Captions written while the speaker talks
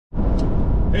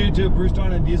Hey YouTube, Bruce,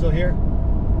 Don, and Diesel here.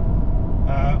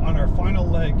 On our final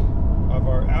leg of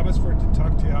our Abbotsford to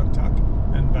Stewart-Cassiar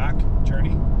and back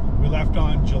journey. We left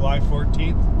on July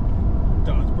 14th,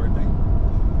 Don's birthday.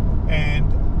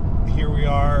 And here we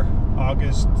are,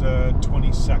 August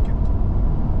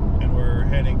 22nd. And we're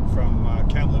heading from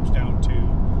Kamloops down to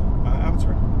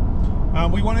Abbotsford.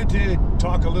 We wanted to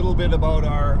talk a little bit about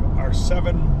our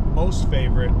 7 most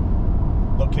favorite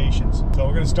locations. So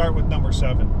we're going to start with number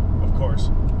 7, of course.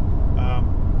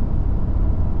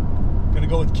 Going to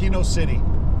go with Keno City.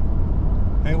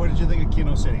 Hey, what did you think of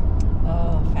Keno City?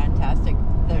 Oh, fantastic.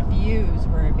 The views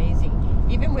were amazing.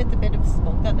 Even with the bit of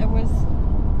smoke that there was,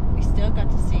 we still got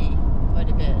to see quite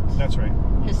a bit. That's right.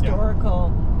 Historical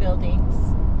buildings.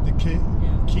 The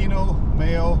Keno,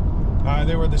 Mayo,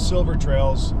 they were the silver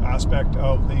trails aspect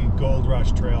of the gold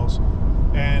rush trails.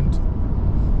 And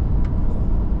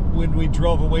when we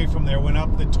drove away from there, went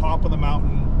up the top of the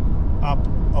mountain, up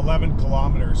 11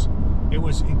 kilometers, it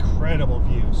was incredible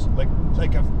views, like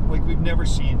we've never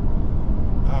seen.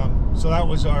 So that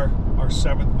was our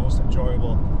 7th most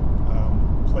enjoyable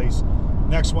place.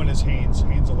 Next one is Haines,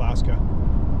 Alaska.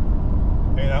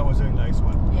 Hey, that was a nice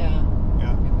one. Yeah.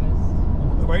 Yeah. It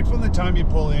was. Right from the time you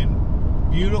pull in,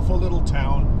 beautiful little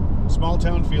town, small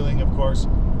town feeling, of course.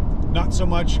 Not so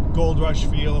much gold rush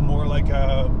feel, more like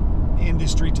a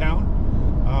industry town.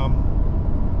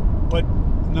 But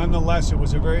nonetheless, it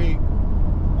was a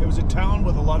town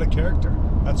with a lot of character.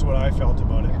 That's what I felt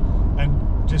about it. And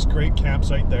just great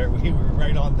campsite there. We were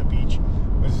right on the beach.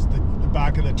 It was the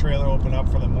back of the trailer opened up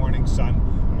for the morning sun.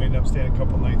 We ended up staying a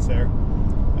couple nights there.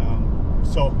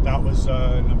 So that was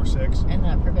number 6. And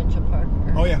that provincial park.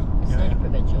 Oh yeah. It's not a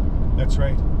provincial. That's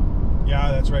right.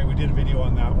 Yeah, that's right. We did a video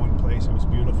on that one place. It was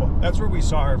beautiful. That's where we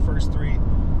saw our first 3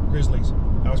 grizzlies.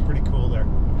 That was pretty cool there,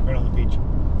 right on the beach.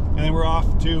 And then we're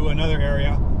off to another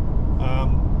area,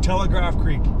 Telegraph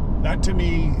Creek. That to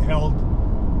me held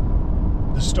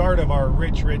the start of our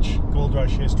rich gold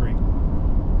rush history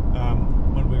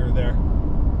when we were there.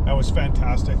 That was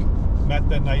fantastic. Met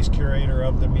the nice curator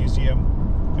of the museum,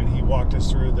 and he walked us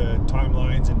through the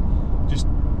timelines, and just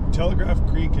Telegraph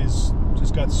Creek has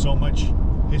just got so much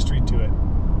history to it.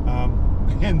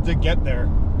 And to get there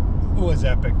was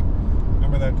epic.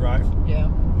 Remember that drive? Yeah.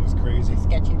 It was crazy.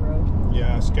 Sketchy road.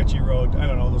 Yeah, sketchy road. I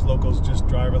don't know, those locals just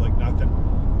drive it like nothing.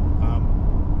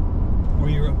 Where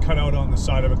you were cut out on the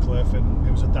side of a cliff, and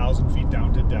it was 1,000 feet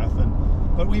down to death.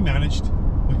 But we managed.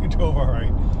 We drove all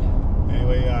right. Yeah.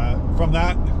 Anyway, from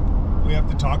that, we have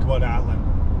to talk about Atlin.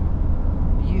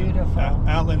 Beautiful.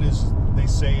 Atlin is, they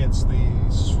say it's the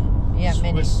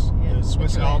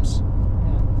Swiss Alps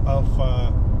of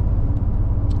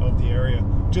the area.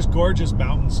 Just gorgeous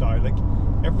mountainside. Like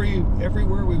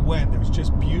everywhere we went, there was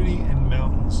just beauty and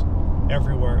mountains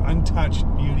everywhere. Untouched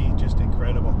beauty, just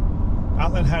incredible.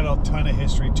 Atlin had a ton of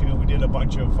history too. We did a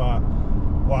bunch of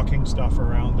walking stuff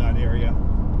around that area,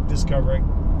 discovering,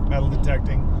 metal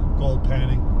detecting, gold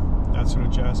panning, that sort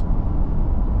of jazz.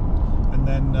 And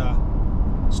then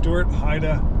Stewart,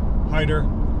 Hyder,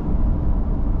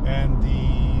 and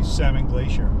the Salmon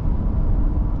Glacier.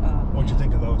 What'd you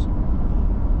think of those?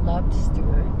 Loved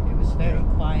Stewart. It was very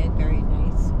quiet, very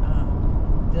nice.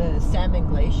 The Salmon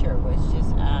Glacier was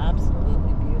just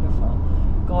absolutely beautiful.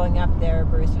 Going up there,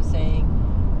 Bruce was saying,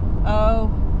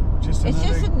 it's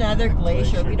just another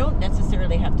glacier. We don't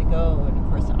necessarily have to go. And of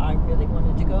course, I really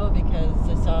wanted to go because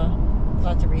I saw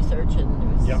lots of research, and it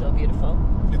was so beautiful.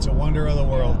 It's a wonder of the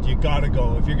world. You gotta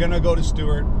go. If you're gonna go to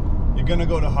Stewart, you're gonna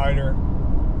go to Hyder.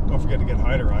 Don't forget to get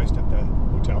hyderized at the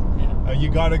hotel. Yeah. You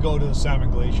gotta go to the Salmon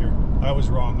Glacier. I was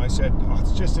wrong. I said,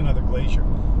 it's just another glacier.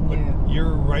 But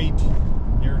you're right.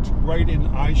 You're right in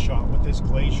eye shot with this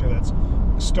glacier that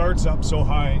starts up so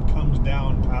high and comes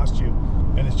down past you,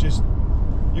 and it's just,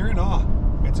 you're in awe.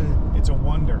 It's a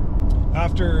wonder.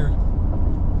 After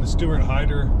the Stewart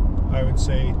Hyder, I would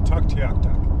say Stewart-Cassiar.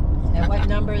 And what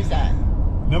number is that?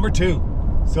 Number 2.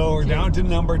 So we're down to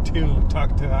number 2,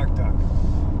 Stewart-Cassiar.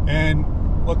 And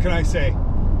what can I say?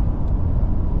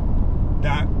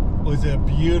 That was a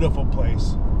beautiful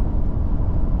place.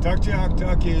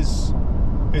 Stewart-Cassiar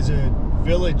is a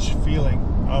village feeling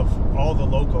of all the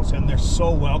locals, and they're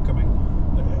so welcoming.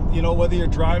 You know, whether you're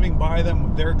driving by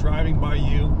them, they're driving by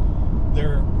you.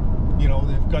 They're,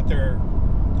 they've got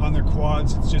on their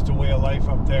quads. It's just a way of life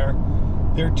up there.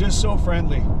 They're just so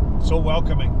friendly, so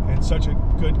welcoming, and such a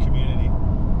good community.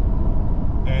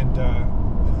 And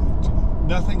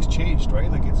nothing's changed, right?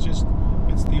 Like it's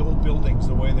the old buildings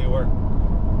the way they were.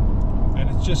 And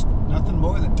it's just nothing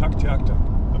more than Stewart-Cassiar,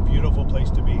 a beautiful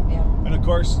place to be. Yeah. And of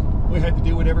course, we had to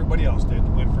do what everybody else did,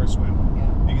 went for a swim.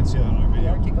 Yeah. You can see that on our video. The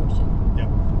Arctic Ocean. Yeah.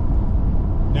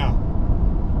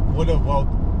 what about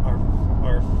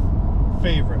our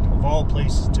favorite of all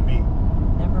places to be?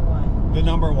 Number one. The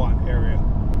number one area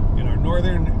in our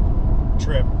northern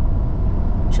trip,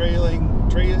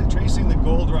 tracing the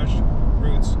gold rush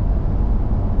routes.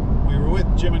 We were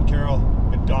with Jim and Carol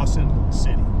at Dawson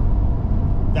City.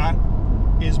 That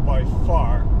is by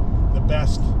far the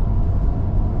best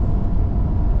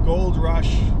gold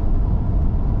rush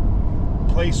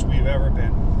place we've ever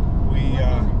been. We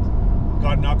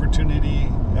got an opportunity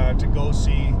to go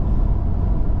see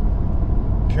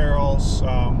Carol's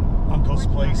uncle's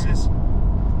places,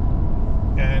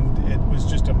 and it was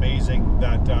just amazing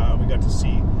that we got to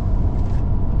see,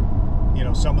 you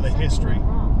know, some of the history.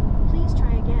 Please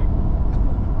try again.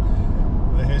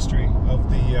 The history of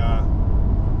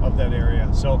that area.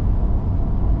 So,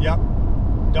 yeah,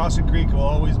 Dawson Creek will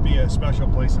always be a special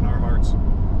place in our hearts,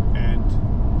 and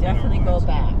Definitely go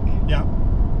back. Yeah,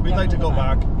 we'd like to go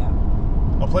back. Yeah.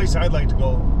 A place I'd like to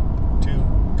go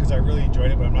to, because I really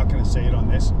enjoyed it, but I'm not going to say it on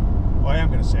this. Well, I am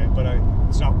going to say it, but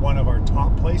it's not one of our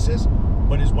top places,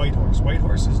 but is Whitehorse.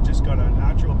 Whitehorse has just got a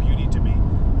natural beauty to me,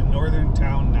 a northern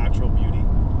town natural beauty.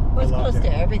 Well, it's close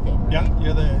to everything, right? Yeah,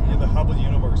 you're the hub of the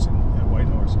universe at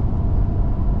Whitehorse.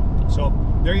 So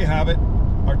there you have it,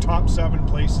 our top 7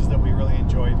 places that we really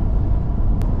enjoyed.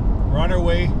 We're on our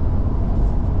way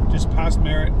just past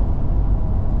Merritt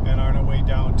and on our way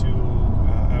down to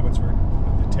Abbotsford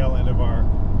at the tail end of our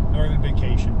northern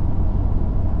vacation.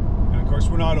 And of course,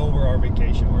 we're not over our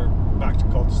vacation. We're back to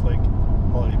Cultus Lake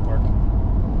Holiday Park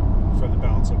for the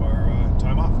balance of our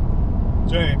time off.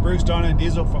 So anyway, Bruce, Donna, and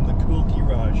Diesel from the Cool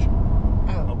Geerage.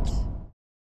 Out.